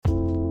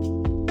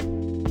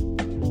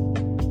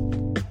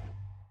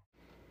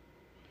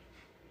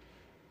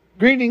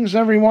Greetings,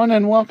 everyone,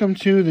 and welcome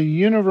to the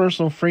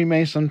Universal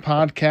Freemason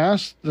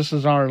Podcast. This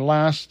is our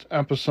last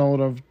episode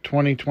of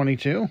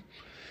 2022.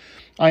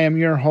 I am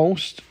your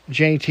host,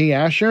 J.T.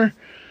 Asher.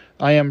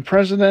 I am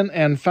president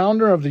and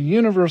founder of the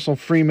Universal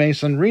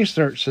Freemason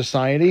Research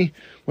Society,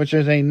 which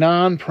is a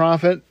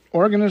non-profit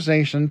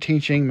organization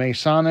teaching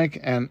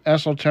Masonic and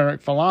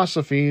esoteric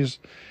philosophies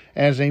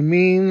as a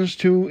means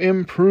to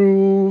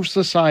improve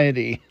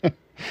society.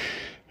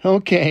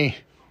 Okay,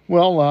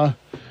 well,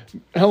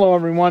 hello,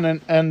 everyone,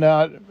 and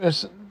I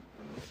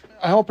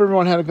hope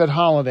everyone had a good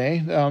holiday.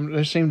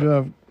 They seem to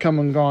have come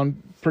and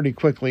gone pretty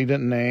quickly,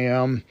 didn't they?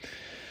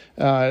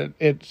 This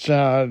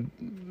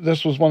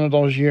was one of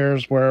those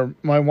years where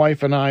my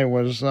wife and I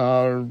was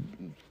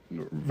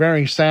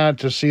very sad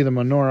to see the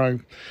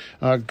menorah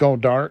go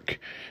dark,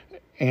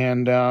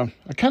 and I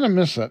kind of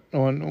miss it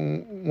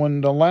when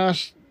the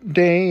last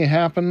day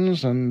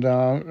happens and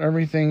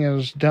everything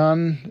is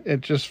done.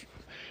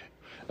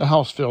 The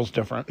house feels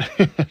different.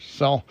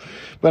 So,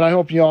 but I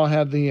hope you all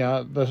had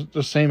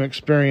the same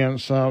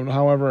experience,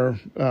 however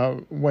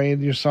way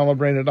you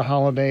celebrated the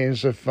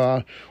holidays,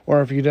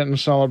 or if you didn't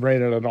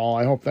celebrate it at all.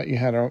 I hope that you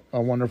had a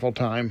wonderful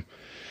time.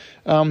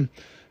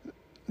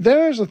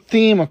 There is a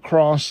theme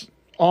across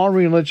all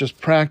religious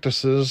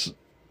practices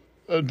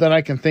that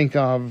I can think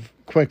of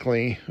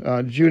quickly: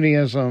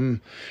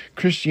 Judaism,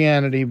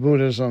 Christianity,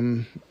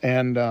 Buddhism,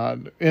 and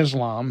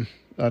Islam,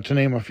 to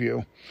name a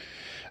few.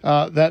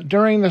 That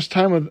during this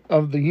time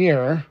of the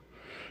year,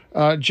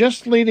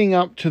 just leading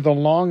up to the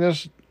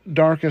longest,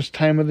 darkest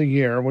time of the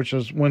year, which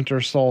is winter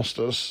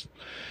solstice,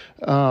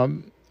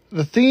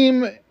 the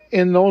theme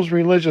in those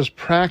religious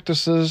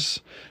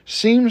practices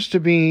seems to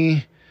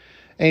be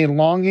a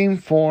longing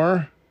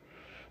for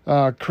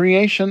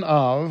creation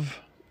of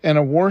and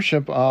a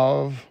worship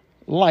of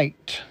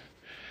light.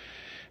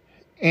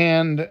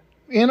 And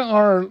in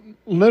our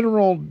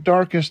literal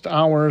darkest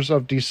hours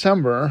of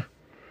December,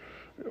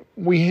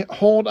 we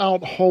hold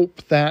out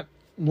hope that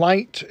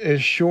light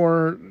is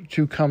sure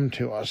to come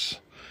to us.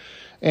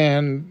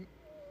 And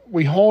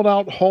we hold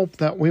out hope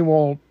that we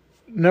will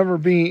never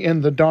be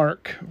in the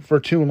dark for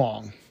too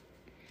long.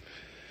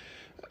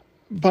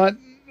 But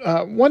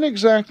what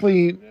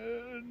exactly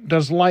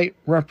does light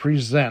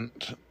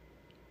represent?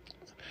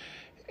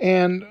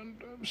 And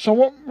so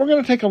we're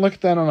going to take a look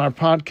at that on our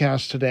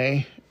podcast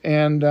today.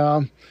 And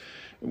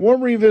we'll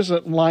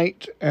revisit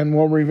light, and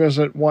we'll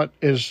revisit what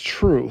is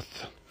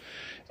truth.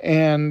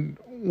 And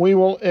we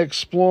will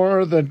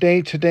explore the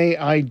day-to-day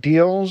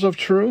ideals of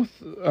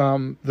truth,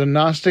 the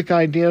Gnostic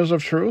ideas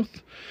of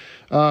truth.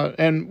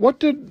 And what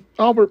did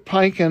Albert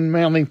Pike and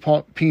Manly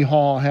P.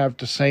 Hall have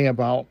to say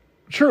about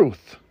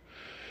truth?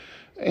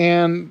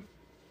 And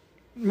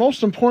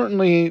most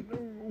importantly,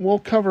 we'll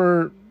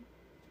cover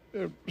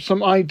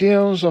some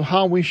ideas of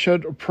how we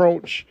should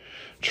approach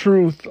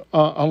truth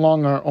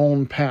along our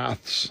own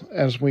paths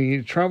as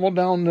we travel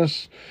down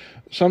this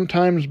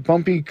sometimes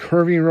bumpy,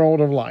 curvy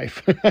road of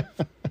life.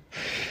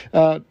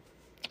 And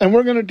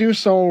we're going to do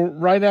so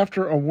right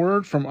after a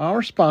word from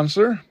our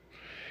sponsor,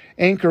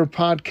 Anchor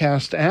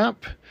Podcast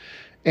app,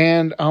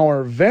 and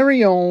our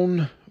very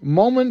own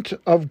Moment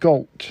of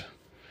GOAT.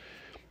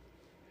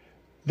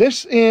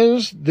 This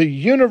is the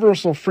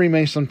Universal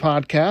Freemason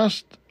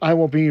Podcast. I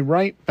will be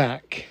right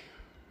back.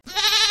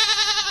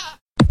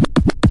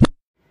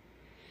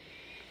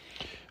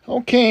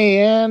 Okay,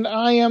 and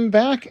I am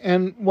back,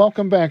 and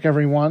welcome back,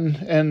 everyone.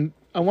 And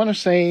I want to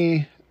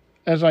say,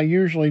 as I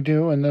usually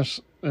do in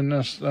this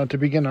to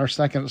begin our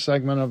second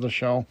segment of the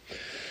show,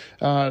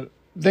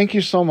 thank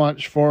you so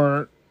much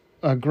for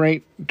a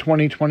great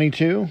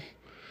 2022.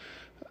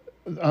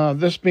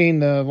 This being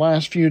the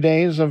last few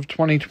days of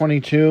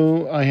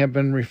 2022, I have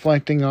been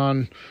reflecting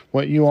on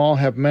what you all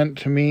have meant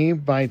to me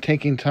by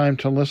taking time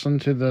to listen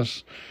to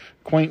this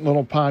quaint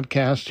little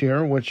podcast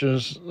here, which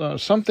is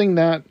something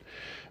that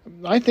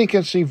I think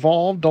it's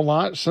evolved a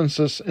lot since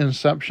its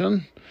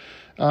inception,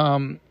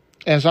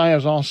 as I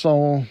have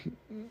also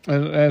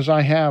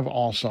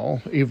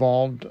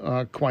evolved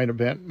quite a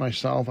bit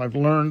myself. I've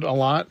learned a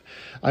lot.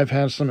 I've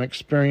had some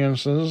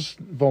experiences,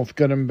 both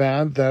good and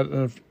bad, that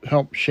have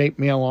helped shape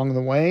me along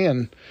the way,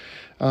 and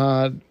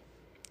I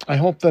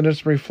hope that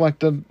it's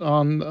reflected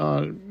on,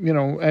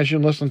 as you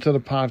listen to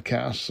the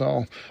podcast.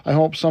 So I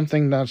hope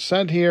something that's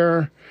said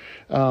here,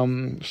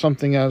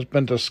 something has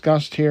been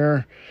discussed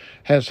here,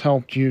 has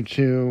helped you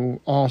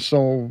to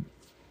also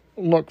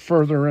look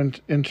further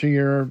into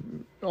your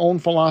own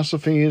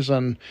philosophies,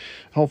 and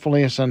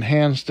hopefully it's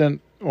enhanced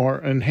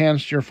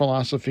your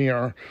philosophy,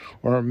 or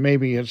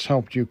maybe it's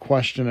helped you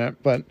question it.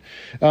 But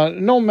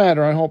no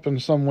matter, I hope in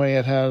some way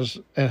it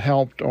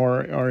helped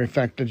or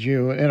affected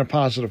you in a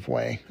positive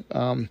way.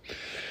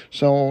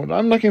 So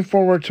I'm looking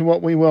forward to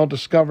what we will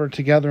discover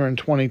together in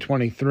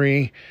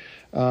 2023,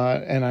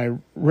 and I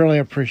really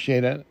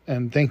appreciate it.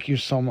 And thank you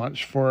so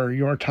much for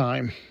your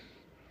time.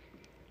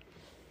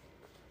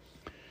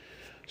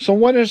 So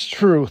what is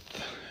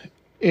truth?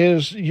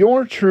 Is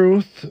your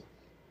truth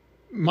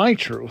my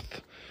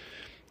truth?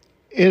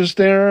 Is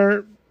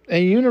there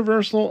a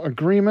universal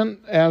agreement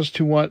as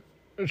to what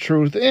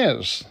truth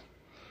is.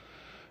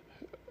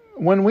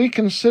 When we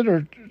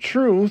consider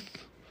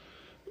truth,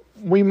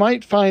 we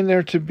might find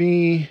there to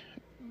be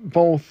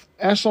both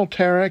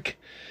esoteric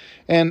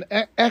and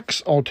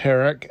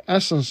exoteric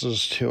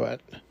essences to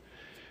it.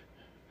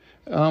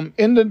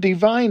 In the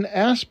divine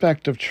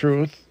aspect of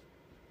truth,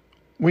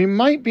 we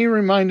might be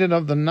reminded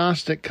of the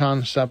Gnostic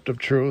concept of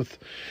truth,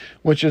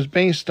 which is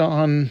based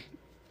on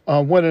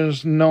what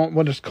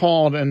is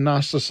called in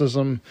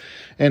Gnosticism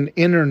an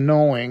inner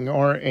knowing,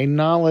 or a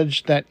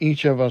knowledge that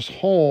each of us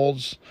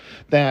holds,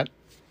 that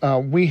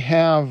we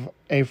have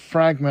a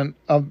fragment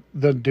of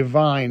the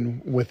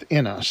divine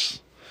within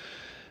us.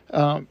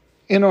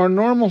 In our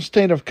normal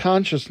state of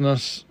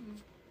consciousness,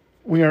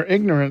 we are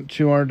ignorant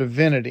to our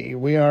divinity.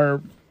 We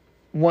are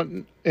what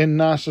in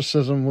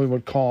Gnosticism we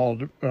would call,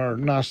 or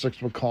Gnostics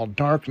would call,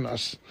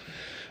 darkness,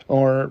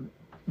 or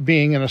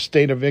being in a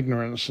state of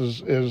ignorance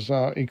is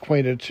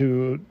equated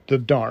to the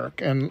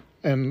dark, and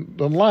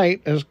the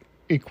light is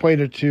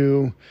equated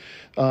to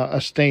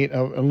a state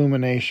of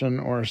illumination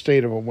or a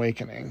state of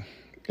awakening.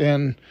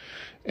 And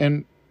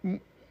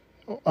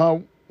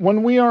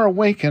when we are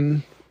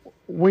awakened,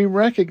 we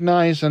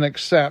recognize and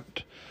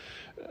accept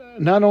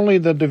not only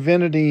the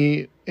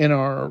divinity in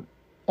our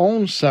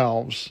own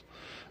selves,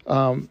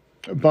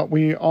 but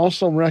we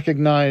also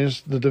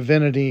recognize the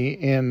divinity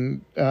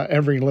in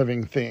every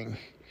living thing.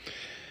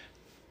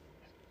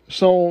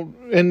 So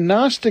in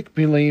Gnostic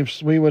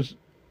beliefs, we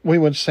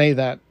would say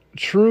that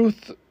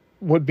truth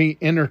would be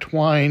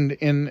intertwined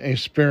in a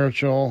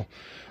spiritual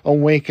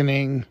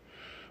awakening,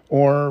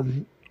 or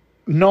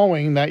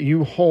knowing that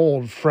you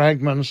hold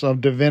fragments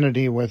of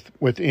divinity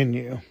within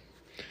you.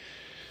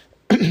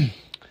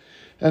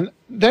 And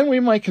then we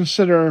might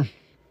consider,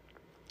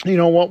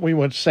 what we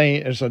would say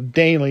is a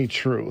daily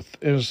truth,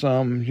 is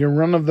your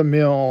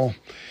run-of-the-mill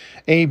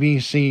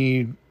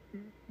ABC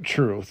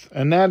truth.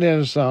 And that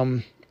is,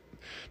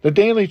 the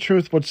daily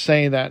truth would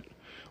say that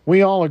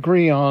we all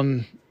agree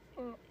on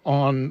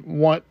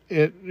what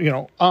it,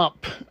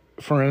 up,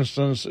 for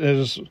instance,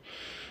 is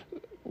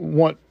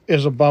what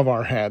is above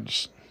our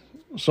heads.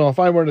 So if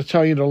I were to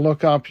tell you to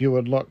look up, you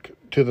would look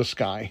to the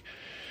sky.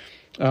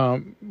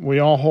 We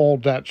all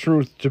hold that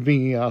truth to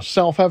be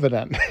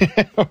self-evident,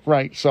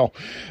 right? So,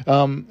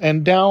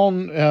 and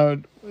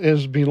down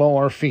is below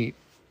our feet.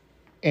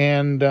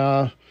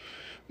 And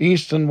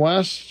east and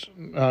west,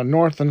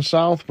 north and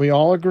south, we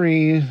all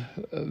agree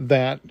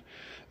that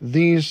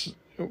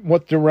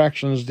what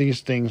directions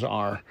these things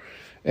are.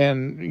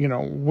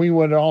 And, we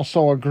would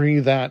also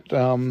agree that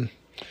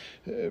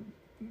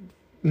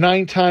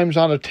 9 times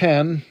out of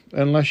 10,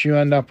 unless you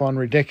end up on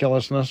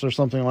ridiculousness or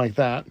something like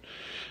that,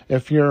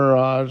 if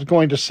you're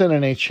going to sit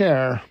in a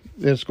chair,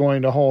 it's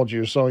going to hold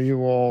you. So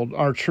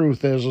our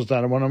truth is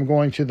that when I'm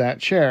going to that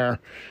chair,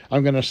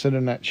 I'm going to sit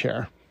in that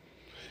chair.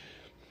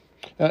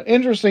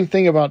 Interesting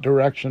thing about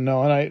direction,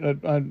 though,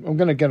 and I'm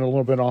going to get a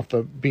little bit off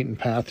the beaten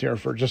path here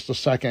for just a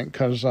second,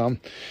 because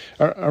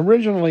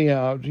originally,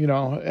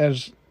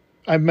 as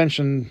I've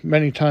mentioned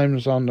many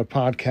times on the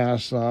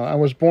podcast, I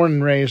was born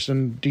and raised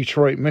in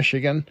Detroit,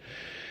 Michigan.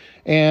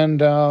 And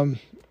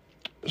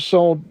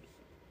so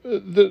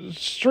the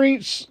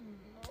streets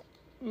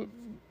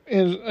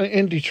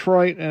in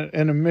Detroit and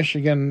in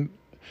Michigan,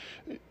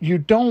 you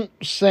don't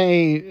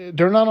say,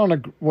 they're not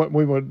on what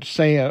we would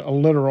say a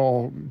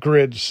literal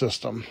grid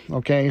system.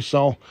 Okay,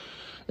 so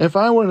if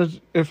I'm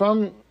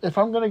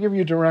going to give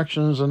you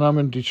directions and I'm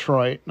in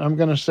Detroit, I'm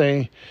going to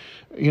say,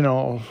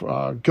 go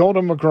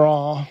to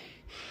McGraw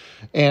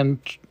and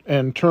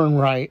turn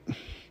right,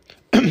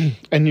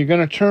 and you're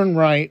going to turn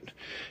right,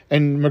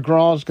 and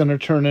McGraw's going to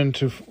turn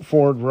into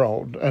Ford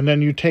Road, and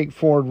then you take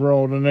Ford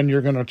Road, and then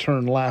you're going to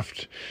turn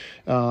left,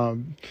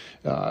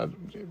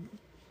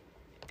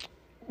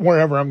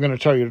 wherever I'm going to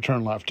tell you to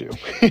turn left to,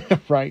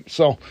 right?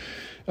 So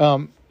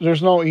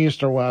there's no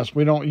east or west.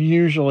 We don't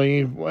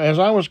usually, as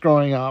I was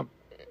growing up,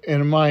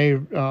 in my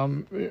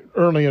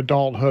early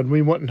adulthood,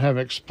 we wouldn't have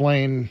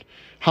explained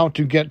how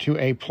to get to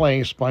a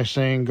place by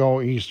saying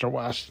go east or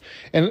west.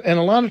 And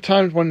a lot of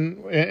times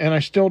and I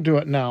still do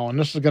it now, and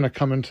this is going to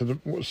come into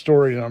the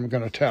story that I'm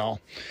going to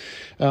tell,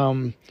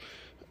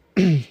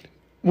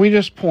 we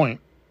just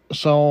point.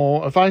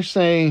 So if I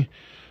say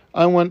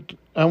I went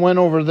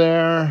over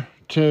there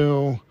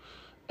to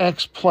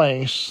X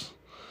place,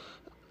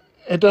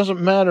 it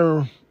doesn't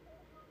matter.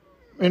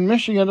 In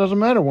Michigan, it doesn't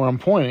matter where I'm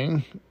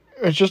pointing.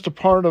 It's just a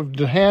part of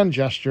the hand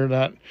gesture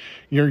that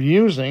you're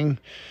using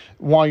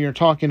while you're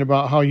talking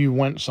about how you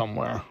went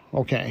somewhere.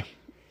 Okay.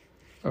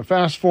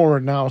 Fast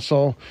forward now.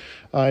 So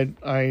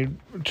I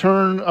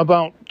turn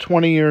about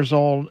 20 years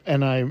old,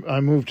 and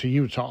I moved to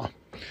Utah.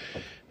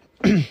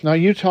 Now,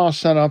 Utah's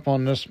set up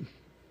on this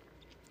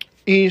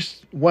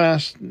east,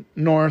 west,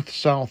 north,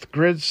 south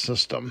grid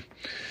system.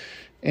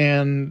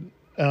 And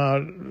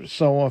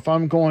so if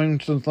I'm going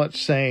to, let's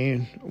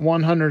say,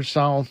 100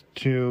 south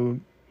to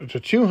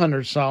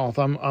 200 south,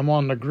 I'm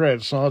on the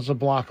grid, so it's a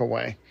block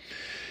away.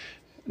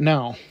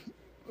 Now,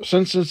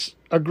 since it's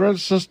a grid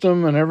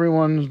system and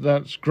everyone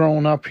that's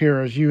grown up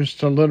here is used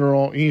to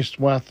literal east,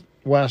 west,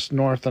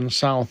 north, and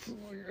south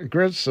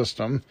grid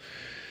system,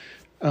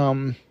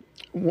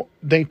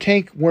 they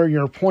take where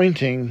you're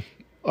pointing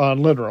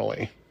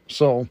literally.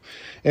 So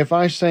if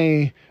I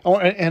say,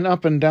 and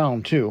up and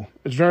down too,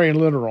 it's very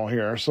literal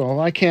here. So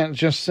I can't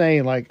just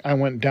say like I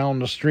went down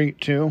the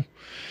street too,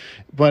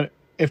 but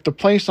if the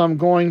place I'm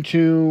going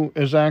to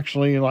is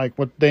actually like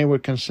what they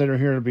would consider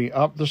here to be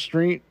up the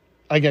street,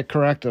 I get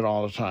corrected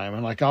all the time.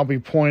 And like I'll be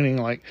pointing,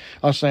 like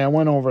I'll say I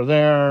went over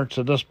there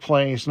to this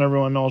place and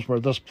everyone knows where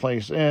this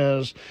place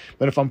is.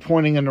 But if I'm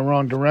pointing in the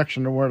wrong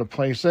direction to where the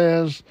place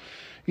is,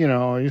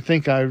 you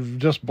think I've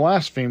just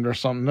blasphemed or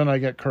something, then I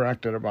get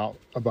corrected about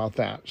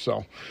that.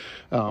 So,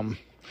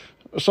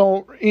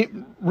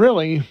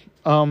 really,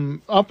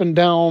 up and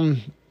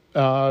down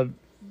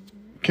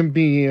can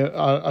be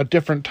a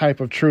different type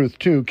of truth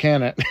too,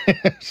 can it?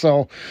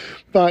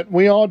 But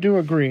we all do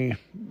agree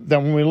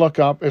that when we look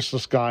up, it's the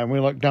sky, and we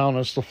look down,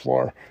 it's the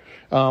floor.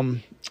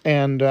 When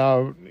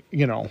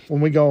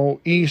we go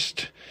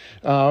east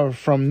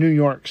from New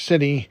York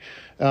City,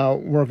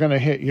 we're going to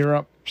hit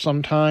Europe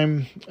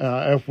sometime.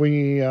 If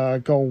we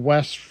go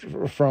west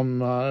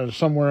from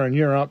somewhere in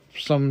Europe,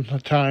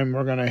 sometime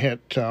we're going to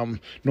hit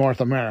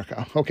North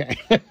America. Okay,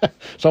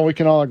 so we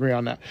can all agree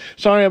on that.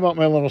 Sorry about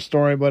my little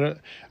story, but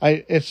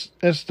it's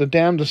the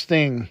damnedest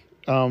thing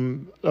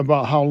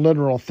about how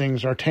literal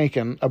things are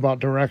taken about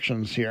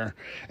directions here.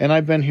 And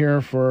I've been here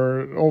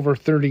for over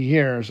 30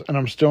 years, and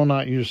I'm still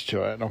not used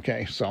to it.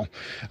 Okay, so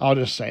I'll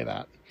just say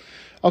that.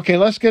 Okay,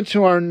 let's get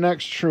to our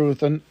next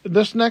truth. And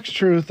this next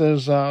truth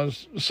is,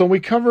 so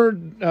we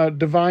covered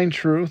divine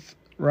truth,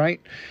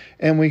 right?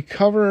 And we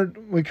covered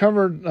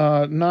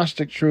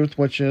Gnostic truth,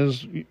 which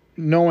is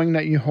knowing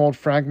that you hold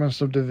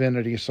fragments of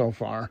divinity so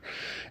far.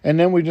 And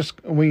then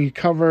we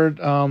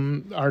covered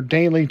our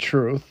daily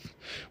truth,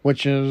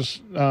 which is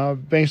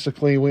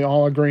basically we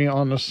all agree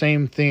on the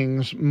same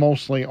things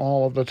mostly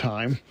all of the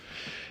time.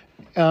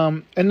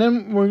 And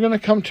then we're going to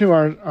come to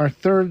our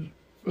third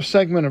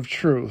segment of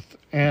truth.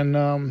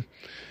 And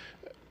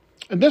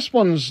this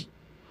one's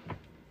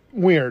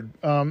weird.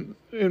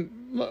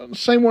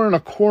 Say we're in a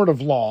court of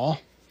law,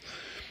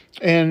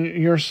 and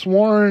you're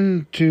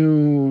sworn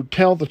to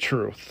tell the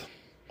truth.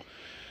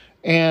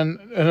 And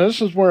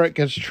this is where it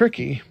gets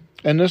tricky,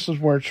 and this is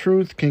where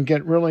truth can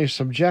get really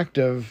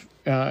subjective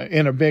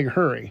in a big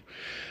hurry.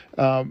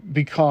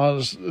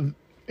 Because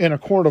in a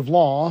court of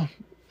law,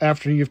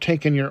 after you've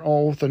taken your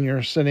oath and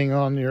you're sitting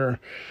on the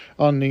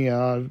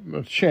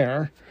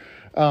chair,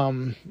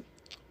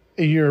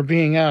 you're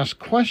being asked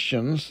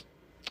questions,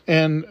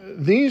 and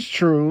these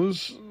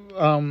truths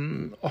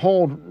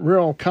hold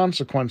real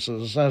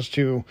consequences as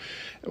to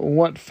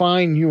what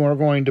fine you are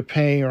going to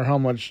pay or how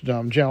much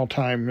jail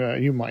time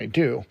you might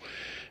do.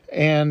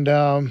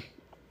 And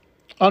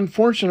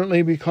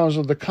unfortunately, because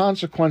of the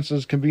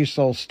consequences can be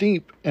so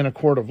steep in a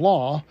court of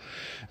law,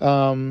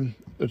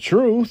 the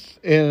truth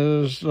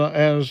is,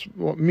 as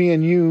me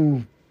and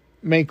you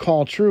may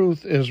call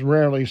truth, is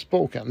rarely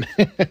spoken.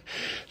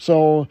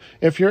 So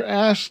if you're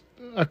asked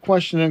a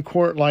question in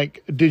court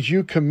like, did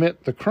you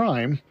commit the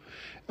crime?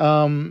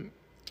 How do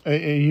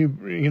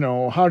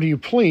you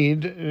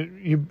plead?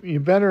 You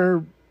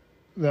better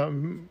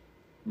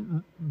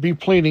be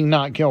pleading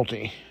not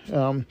guilty.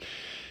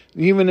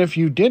 Even if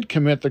you did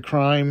commit the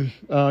crime,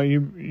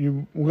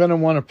 you're going to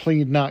want to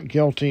plead not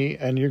guilty,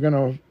 and you're going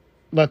to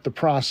let the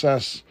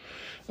process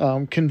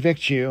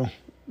convict you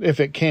if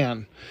it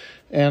can.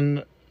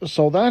 And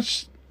so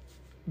that's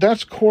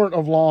court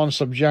of law and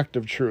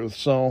subjective truth.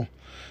 So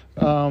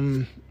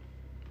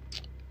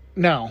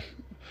now,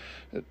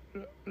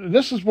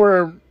 this is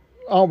where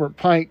Albert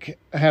Pike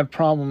had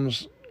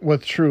problems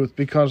with truth,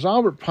 because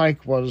Albert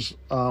Pike was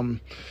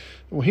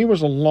he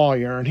was a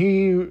lawyer, and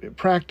he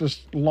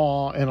practiced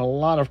law in a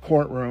lot of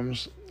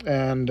courtrooms,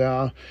 and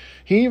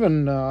he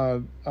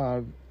even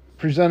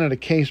presented a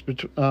case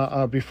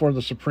before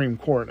the Supreme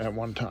Court at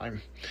one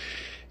time.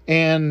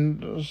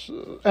 And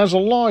as a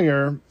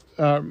lawyer,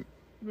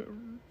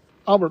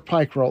 Albert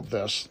Pike wrote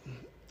this: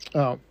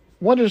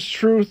 what is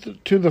truth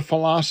to the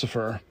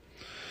philosopher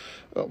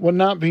would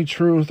not be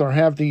truth or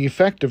have the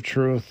effect of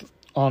truth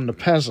on the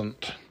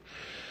peasant.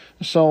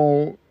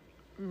 So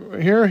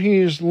here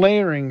he's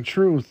layering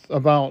truth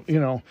about,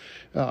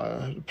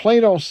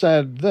 Plato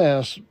said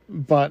this,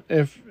 but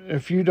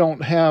if you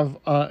don't have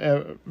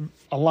a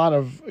lot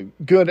of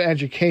good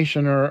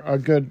education or a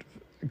good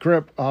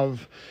grip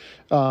of,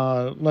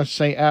 let's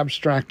say,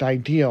 abstract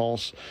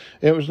ideals,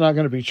 it was not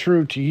going to be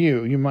true to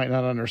you. You might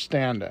not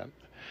understand it.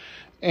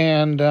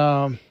 And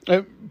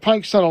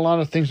Pike said a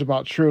lot of things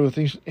about truth.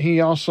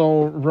 He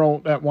also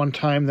wrote at one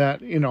time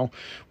that,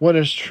 what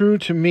is true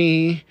to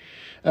me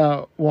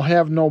will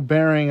have no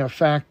bearing of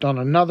fact on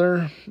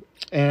another.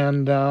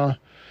 And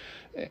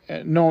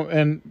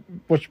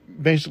which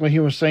basically he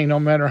was saying,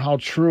 no matter how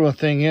true a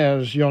thing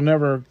is, you'll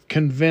never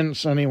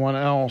convince anyone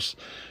else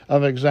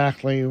of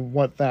exactly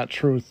what that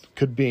truth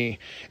could be.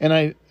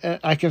 And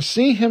I can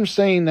see him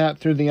saying that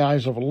through the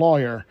eyes of a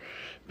lawyer,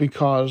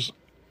 because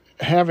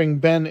having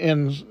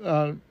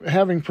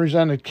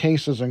presented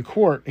cases in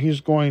court,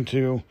 he's going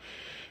to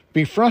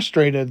be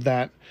frustrated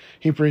that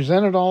he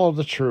presented all of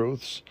the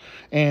truths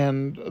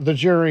and the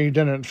jury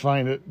didn't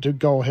find it to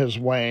go his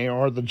way,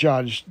 or the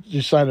judge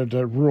decided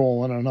to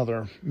rule in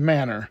another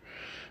manner.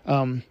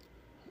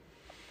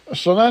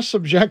 So that's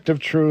subjective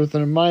truth,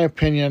 and in my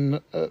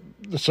opinion,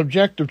 the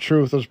subjective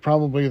truth is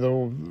probably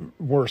the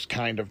worst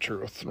kind of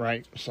truth,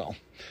 right? So,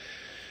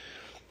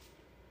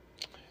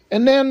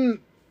 and then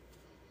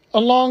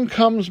along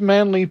comes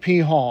Manly P.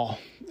 Hall,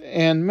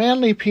 and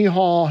Manly P.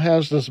 Hall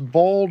has this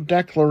bold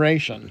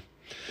declaration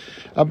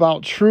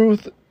about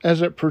truth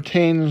as it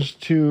pertains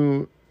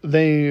to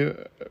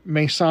the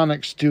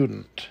Masonic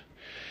student.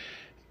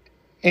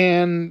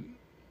 And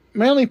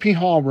Manly P.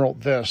 Hall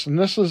wrote this, and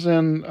this is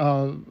in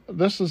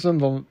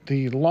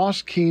the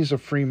Lost Keys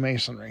of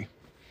Freemasonry.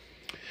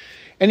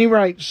 And he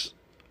writes,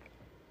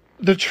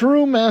 "The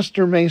true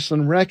Master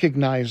Mason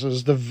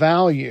recognizes the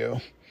value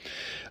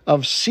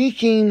of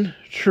seeking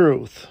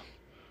truth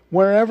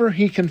wherever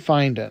he can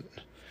find it.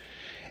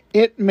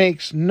 It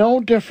makes no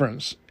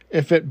difference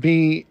if it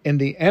be in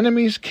the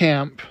enemy's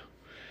camp.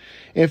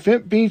 If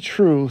it be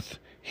truth,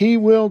 he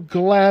will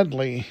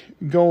gladly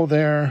go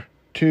there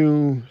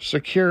to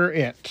secure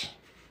it."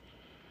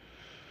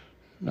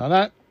 Now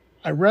that,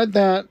 I read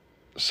that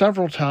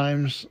several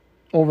times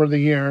over the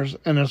years,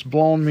 and it's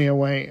blown me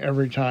away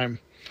every time.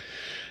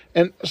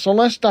 And so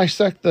let's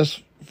dissect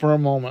this for a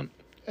moment,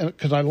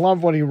 because I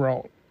love what he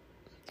wrote.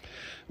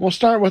 We'll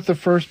start with the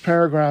first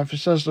paragraph. It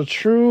says, "The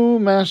true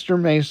Master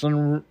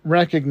Mason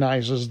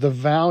recognizes the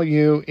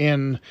value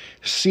in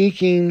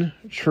seeking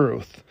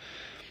truth."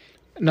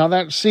 Now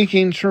that's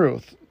seeking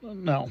truth.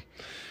 Now,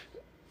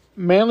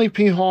 Manly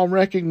P. Hall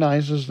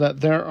recognizes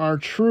that there are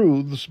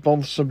truths,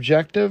 both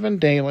subjective and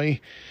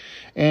daily,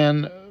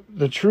 and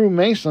the true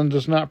Mason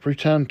does not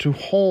pretend to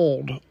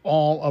hold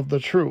all of the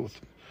truth.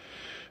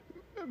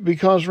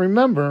 Because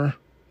remember,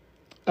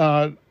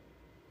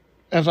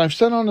 as I've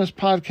said on this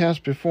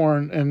podcast before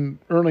in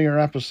earlier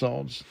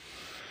episodes,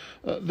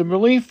 the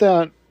belief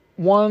that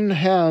one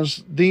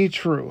has the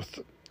truth,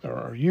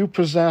 or you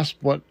possess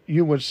what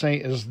you would say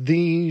is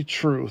the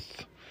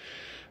truth,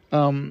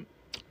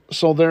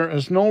 so there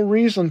is no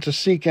reason to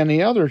seek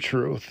any other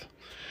truth,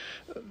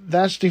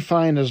 that's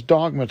defined as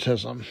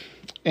dogmatism.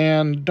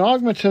 And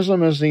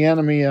dogmatism is the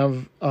enemy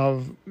of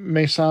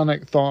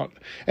Masonic thought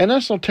and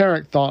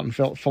esoteric thought and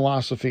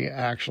philosophy,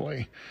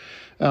 actually.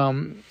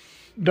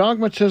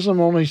 Dogmatism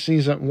only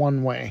sees it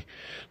one way.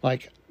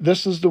 Like,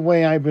 this is the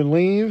way I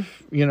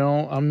believe,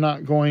 I'm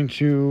not going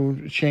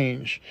to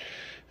change.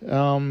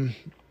 Some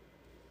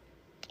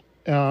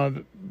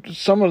of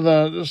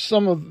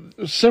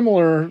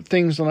similar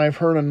things that I've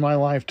heard in my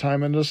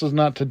lifetime, and this is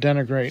not to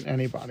denigrate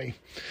anybody,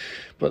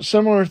 but a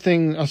similar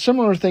thing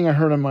I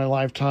heard in my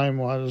lifetime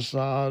was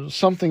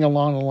something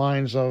along the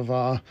lines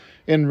of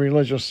in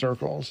religious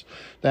circles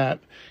that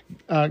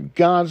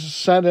God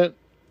said it,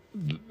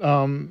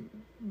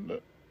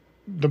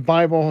 the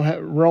Bible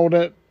wrote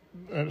it,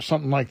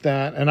 something like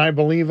that, and I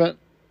believe it,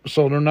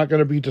 so they're not going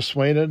to be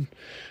dissuaded.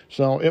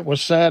 So it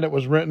was said, it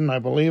was written, I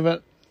believe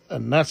it,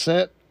 and that's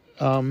it.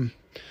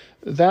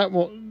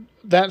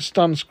 That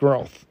stunts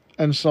growth.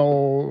 And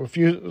so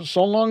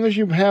so long as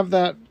you have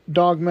that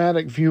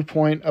dogmatic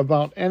viewpoint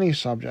about any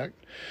subject,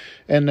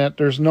 and that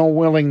there's no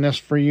willingness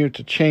for you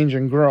to change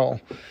and grow,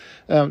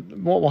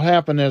 what will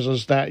happen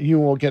is that you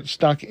will get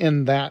stuck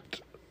in that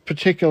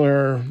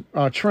particular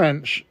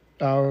trench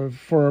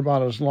for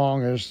about as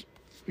long as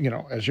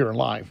you're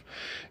alive.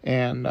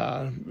 And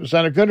is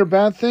that a good or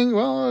bad thing?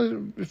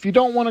 Well, if you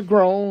don't want to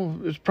grow,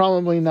 it's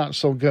probably not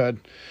so good.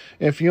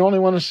 If you only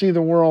want to see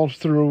the world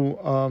through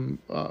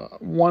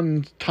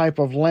one type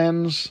of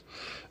lens,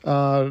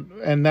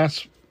 and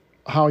that's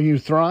how you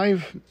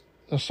thrive,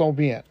 so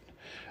be it.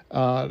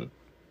 The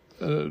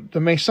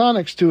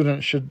Masonic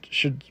student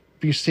should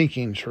be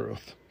seeking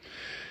truth.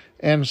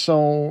 And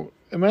so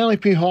Manly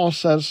P. Hall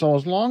says, so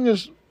as long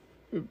as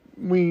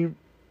we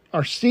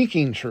are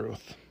seeking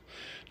truth.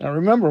 Now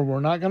remember,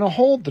 we're not going to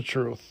hold the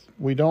truth.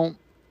 We don't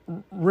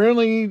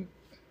really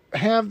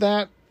have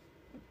that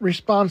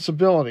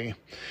responsibility.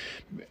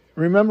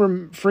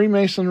 Remember,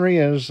 Freemasonry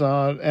is,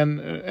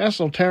 and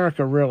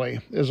esoterica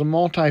really, is a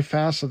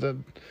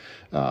multifaceted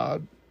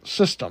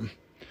system.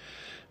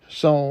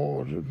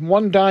 So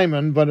one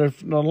diamond, but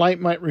if the light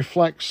might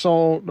reflect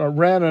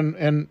red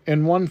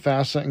in one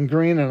facet and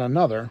green in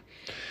another,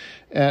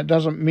 it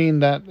doesn't mean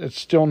that it's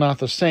still not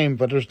the same,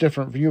 but there's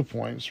different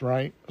viewpoints,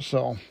 right?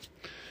 So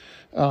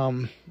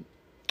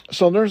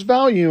there's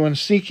value in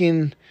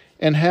seeking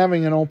and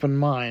having an open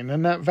mind,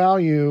 and that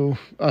value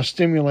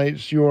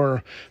stimulates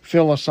your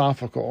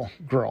philosophical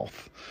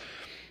growth.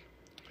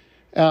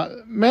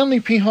 Manly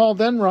P. Hall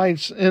then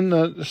writes in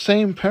the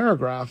same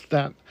paragraph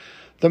that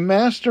the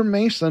Master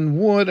Mason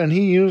would, and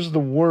he used the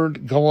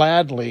word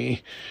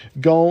gladly,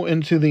 go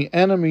into the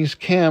enemy's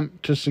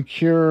camp to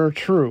secure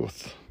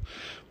truth.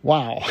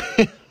 Wow.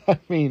 I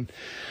mean,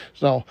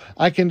 so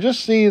I can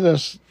just see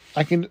this.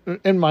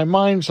 In my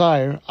mind's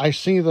eye, I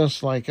see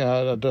this like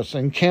this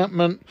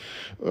encampment,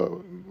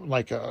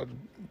 like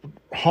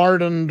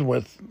hardened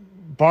with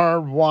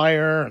barbed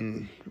wire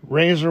and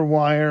razor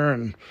wire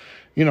and,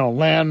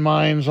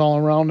 landmines all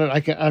around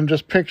it. I'm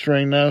just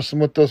picturing this,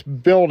 and with this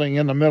building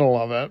in the middle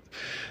of it,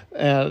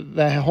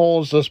 that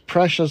holds this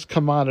precious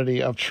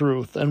commodity of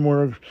truth. And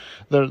where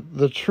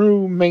the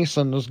true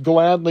Mason is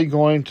gladly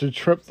going to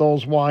trip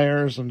those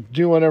wires and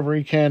do whatever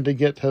he can to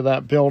get to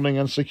that building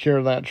and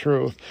secure that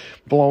truth,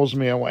 blows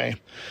me away.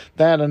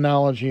 That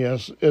analogy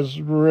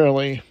is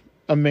really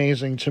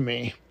amazing to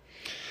me.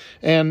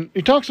 And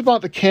he talks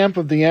about the camp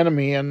of the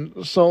enemy.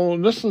 And so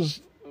this is,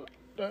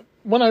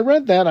 when I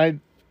read that, I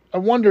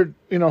wondered,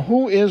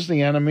 who is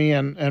the enemy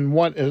and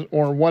what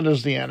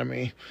is the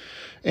enemy?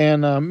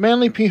 And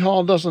Manly P.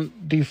 Hall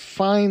doesn't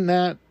define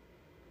that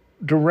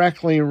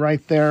directly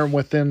right there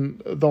within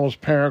those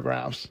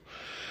paragraphs.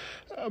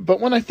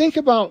 But when I think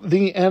about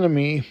the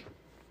enemy,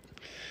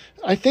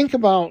 I think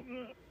about,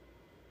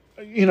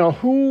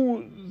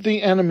 who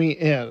the enemy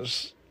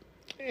is.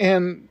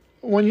 And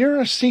when you're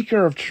a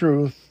seeker of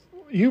truth,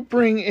 you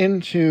bring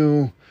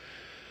into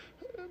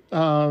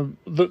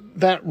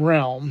that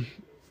realm.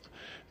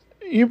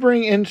 You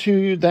bring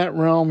into that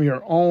realm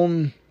your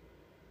own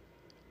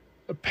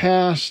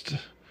past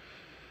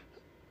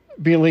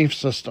belief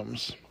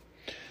systems.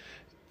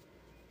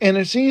 And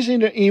it's easy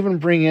to even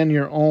bring in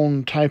your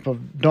own type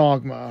of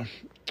dogma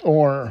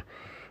or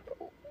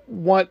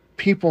what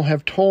people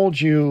have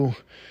told you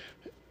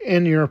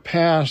in your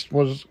past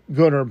was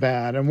good or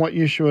bad and what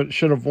you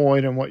should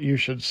avoid and what you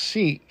should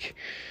seek.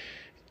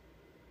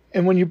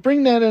 And when you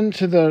bring that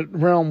into the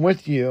realm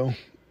with you,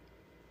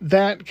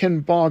 that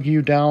can bog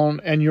you down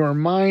and your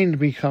mind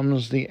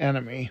becomes the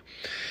enemy.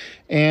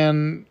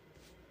 And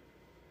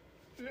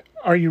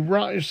are you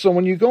right? So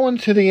when you go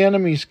into the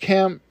enemy's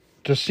camp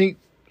to seek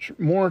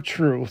more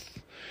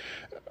truth,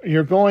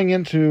 you're going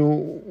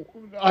into,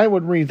 I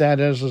would read that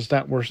as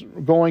that we're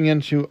going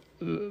into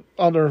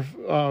other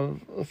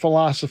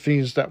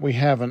philosophies that we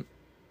haven't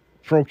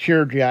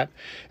procured yet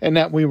and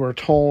that we were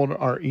told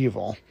are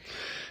evil.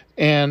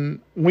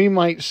 And we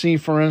might see,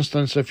 for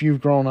instance, if you've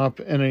grown up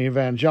in an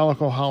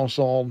evangelical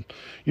household,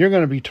 you're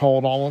going to be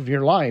told all of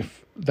your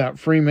life that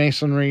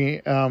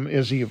Freemasonry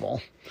is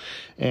evil.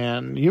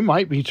 And you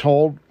might be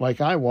told,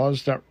 like I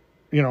was, that,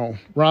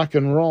 rock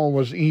and roll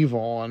was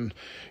evil. And,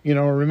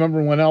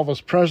 remember when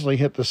Elvis Presley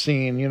hit the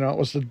scene, it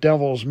was the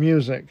devil's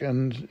music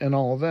and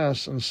all of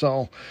this. And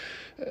so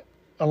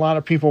a lot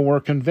of people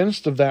were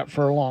convinced of that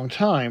for a long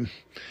time.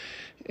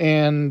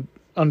 And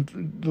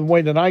the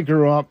way that I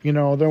grew up,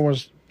 there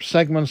was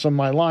segments of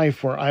my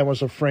life where I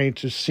was afraid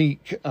to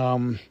seek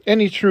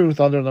any truth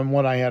other than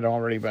what I had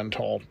already been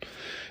told.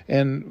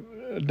 And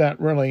that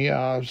really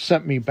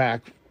sent me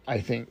back, I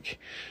think.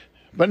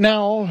 But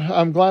now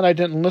I'm glad I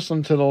didn't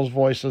listen to those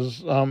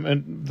voices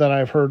that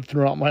I've heard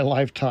throughout my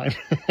lifetime.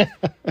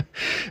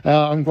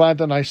 I'm glad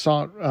that I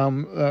sought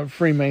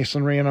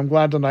Freemasonry, and I'm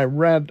glad that I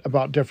read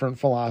about different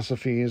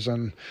philosophies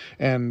and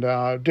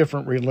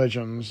different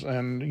religions,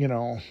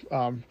 and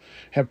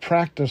have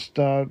practiced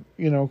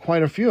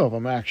quite a few of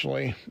them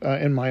actually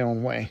in my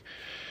own way.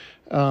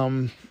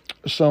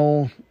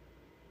 So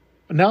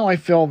now I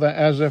feel that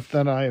as if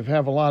that I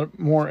have a lot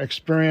more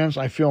experience.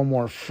 I feel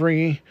more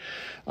free.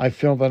 I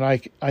feel that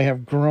I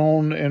have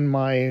grown in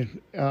my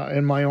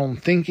own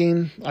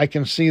thinking. I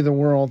can see the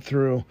world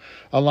through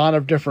a lot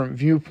of different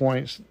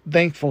viewpoints,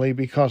 thankfully,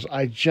 because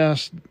I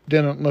just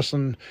didn't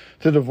listen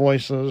to the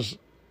voices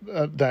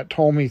that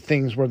told me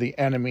things were the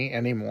enemy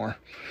anymore.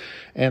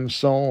 And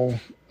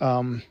so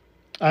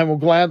I will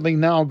gladly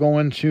now go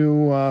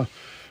into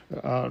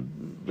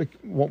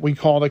what we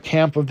call the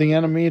camp of the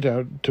enemy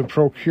to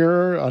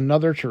procure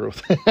another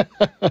truth.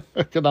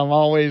 Because I'm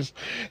always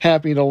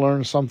happy to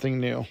learn something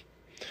new.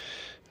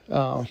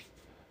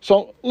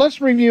 So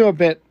let's review a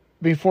bit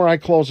before I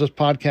close this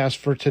podcast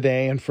for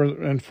today and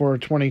for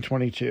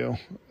 2022.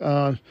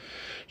 So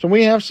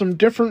we have some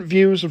different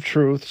views of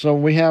truth. So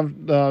we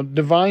have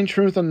divine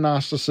truth and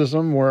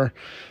Gnosticism, where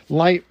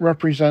light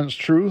represents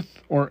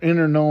truth or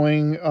inner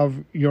knowing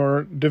of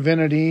your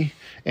divinity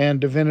and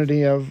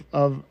divinity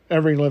of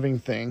every living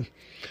thing.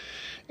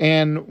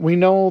 And we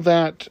know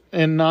that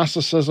in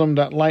Gnosticism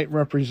that light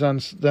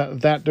represents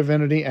that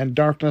divinity and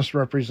darkness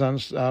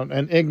represents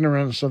an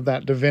ignorance of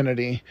that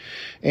divinity.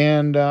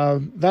 And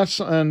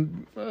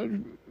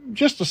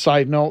just a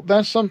side note,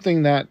 that's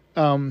something that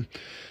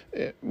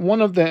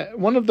one of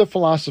the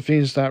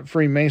philosophies that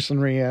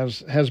Freemasonry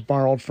has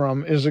borrowed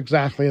from is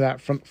exactly that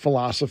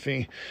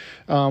philosophy.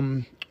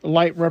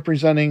 Light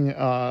representing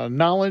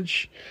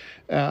knowledge,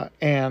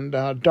 and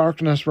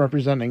darkness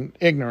representing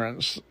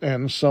ignorance.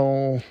 And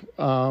so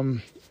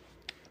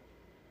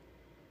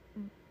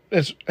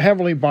it's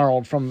heavily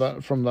borrowed from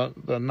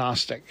the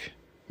Gnostic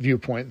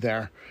viewpoint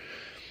there.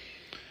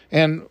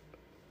 And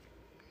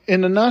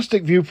in the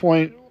Gnostic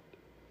viewpoint,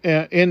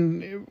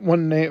 when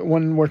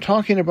we're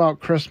talking about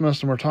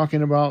Christmas and we're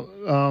talking about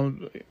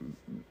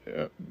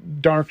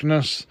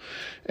darkness,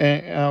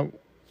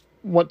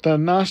 what the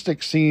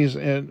Gnostic sees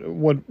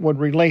would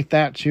relate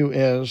that to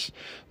is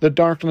the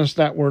darkness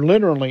that we're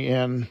literally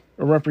in,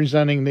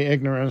 representing the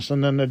ignorance,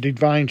 and then the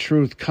divine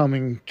truth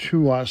coming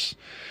to us,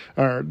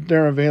 or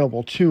they're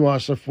available to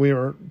us if we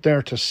are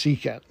there to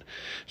seek it.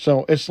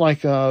 So it's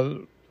like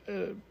the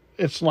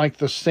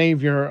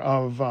savior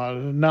of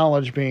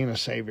knowledge being a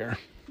savior,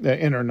 the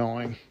inner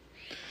knowing.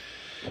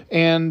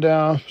 And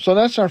so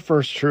that's our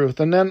first truth.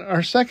 And then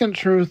our second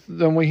truth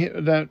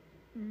that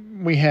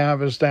we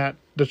have is that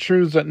the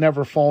truths that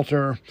never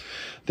falter,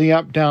 the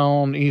up,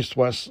 down, east,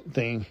 west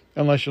thing.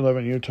 Unless you live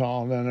in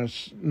Utah, then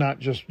it's not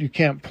just, you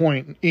can't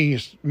point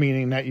east,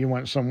 meaning that you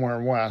went somewhere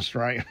west,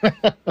 right?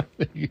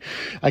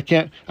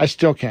 I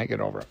still can't get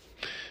over it.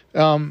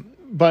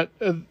 But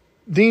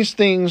these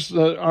things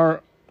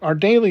are our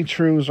daily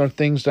truths are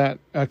things that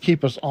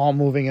keep us all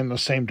moving in the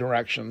same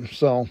direction.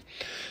 So,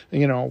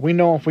 we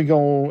know if we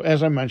go,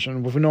 as I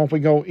mentioned, if we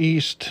go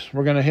east,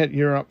 we're going to hit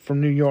Europe from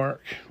New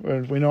York.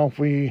 We know if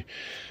we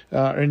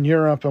in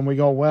Europe and we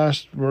go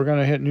west, we're going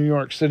to hit New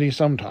York City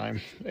sometime.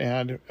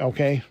 And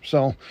okay,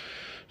 so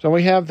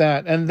we have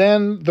that. And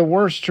then the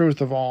worst truth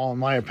of all, in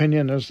my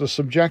opinion, is the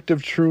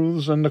subjective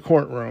truths in the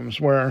courtrooms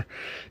where,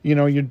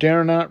 you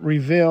dare not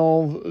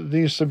reveal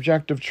these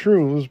subjective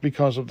truths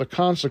because of the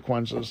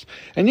consequences.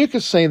 And you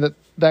could say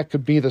that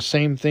could be the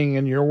same thing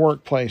in your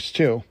workplace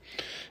too,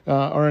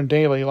 or in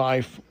daily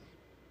life.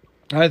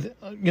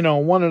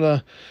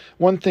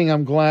 One thing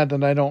I'm glad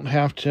that I don't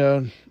have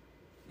to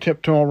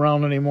tiptoe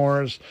around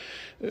anymore is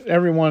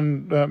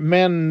everyone,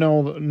 men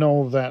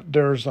know that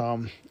there's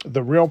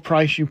the real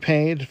price you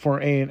paid for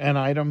an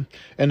item,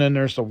 and then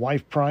there's the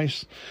wife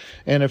price.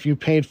 And if you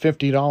paid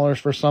 $50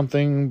 for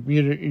something,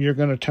 you're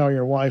going to tell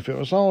your wife it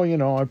was,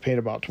 I paid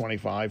about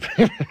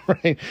 $25.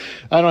 Right?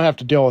 I don't have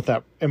to deal with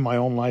that in my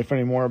own life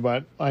anymore,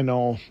 but I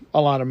know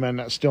a lot of men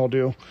that still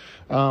do.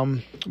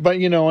 But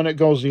and it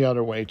goes the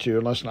other way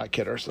too. Let's not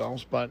kid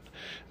ourselves. But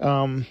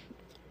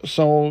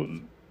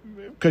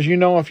because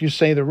if you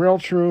say the real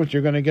truth,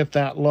 you're going to get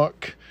that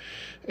look,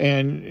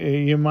 and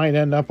you might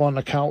end up on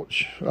the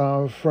couch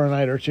for a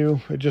night or two.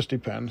 It just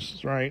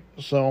depends, right?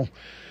 So,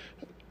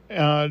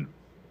 and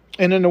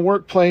in the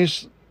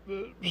workplace,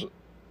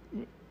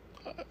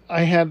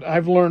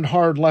 I've learned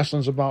hard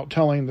lessons about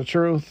telling the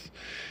truth,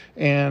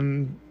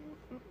 and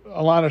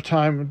a lot of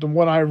time,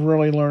 what I've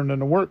really learned in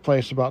the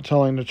workplace about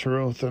telling the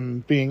truth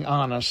and being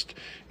honest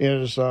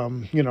is,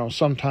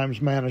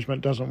 sometimes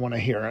management doesn't want to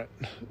hear it.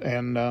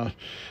 And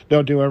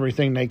they'll do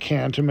everything they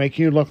can to make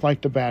you look like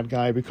the bad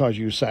guy because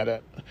you said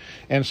it.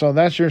 And so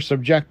that's your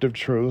subjective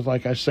truth,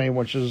 like I say,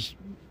 which is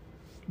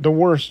the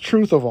worst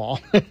truth of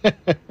all.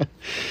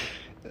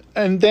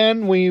 And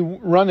then we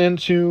run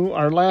into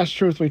our last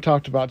truth we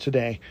talked about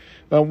today.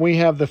 We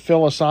have the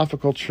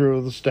philosophical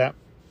truths that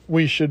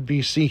we should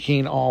be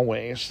seeking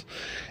always.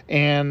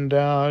 And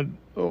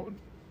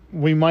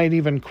we might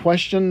even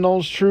question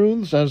those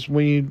truths as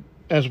we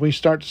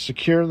start to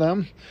secure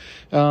them.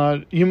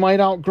 You might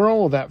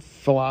outgrow that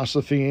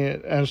philosophy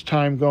as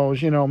time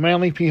goes.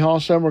 Manly P. Hall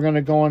said we're going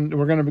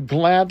to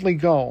gladly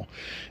go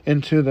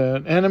into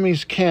the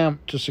enemy's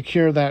camp to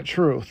secure that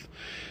truth.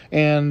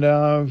 And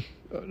now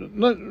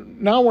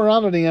we're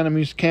out of the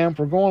enemy's camp.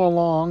 We're going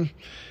along,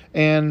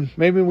 and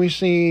maybe we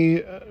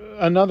see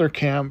another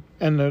camp,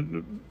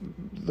 and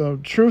the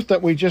truth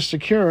that we just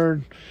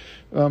secured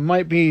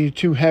might be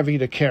too heavy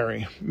to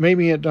carry.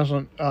 Maybe it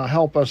doesn't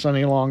help us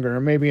any longer.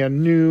 Maybe a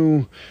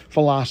new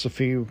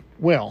philosophy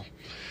will.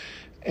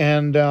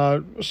 And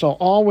so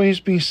always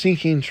be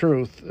seeking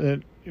truth.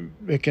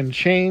 It can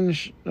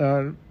change.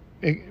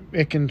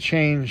 It can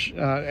change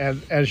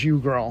as you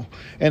grow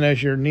and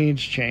as your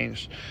needs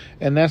change.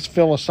 And that's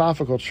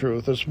philosophical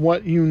truth. It's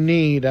what you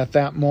need at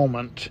that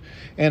moment,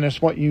 and it's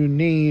what you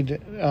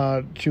need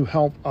to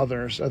help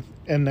others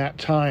in that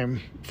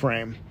time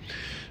frame.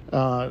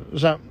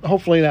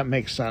 Hopefully that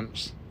makes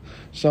sense.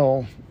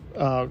 So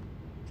the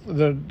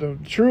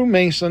true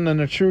Mason and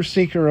the true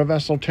seeker of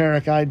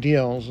esoteric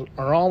ideals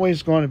are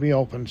always going to be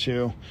open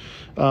to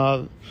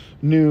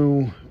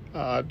new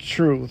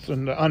truth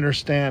and to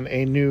understand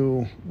a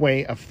new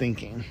way of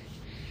thinking.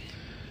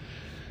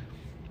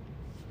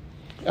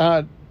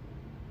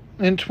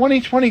 In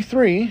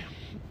 2023,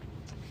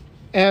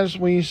 as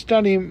we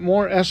study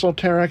more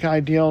esoteric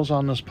ideals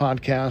on this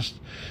podcast,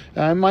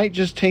 I might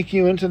just take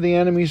you into the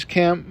enemy's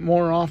camp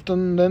more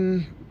often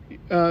than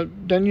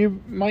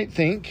you might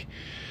think.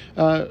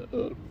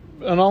 And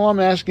all I'm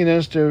asking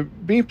is to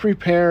be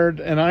prepared,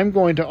 and I'm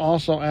going to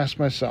also ask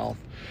myself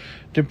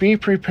to be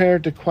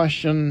prepared to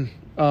question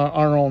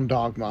our own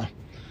dogma.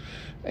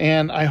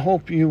 And I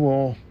hope you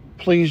will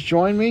please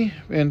join me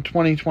in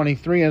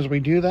 2023 as we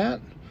do that.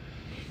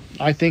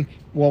 I think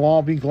we'll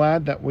all be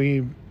glad that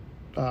we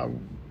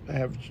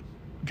have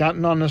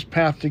gotten on this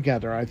path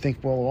together. I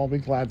think we'll all be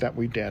glad that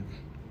we did.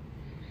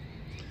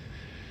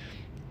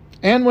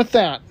 And with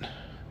that,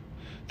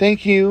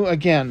 thank you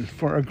again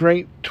for a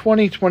great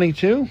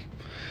 2022.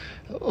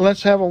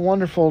 Let's have a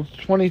wonderful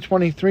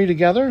 2023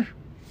 together.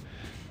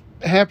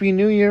 Happy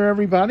New Year,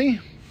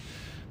 everybody.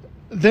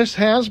 This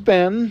has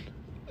been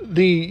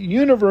the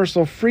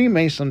Universal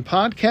Freemason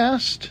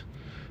Podcast.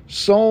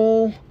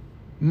 Soul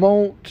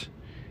Mote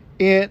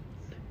It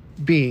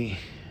Be.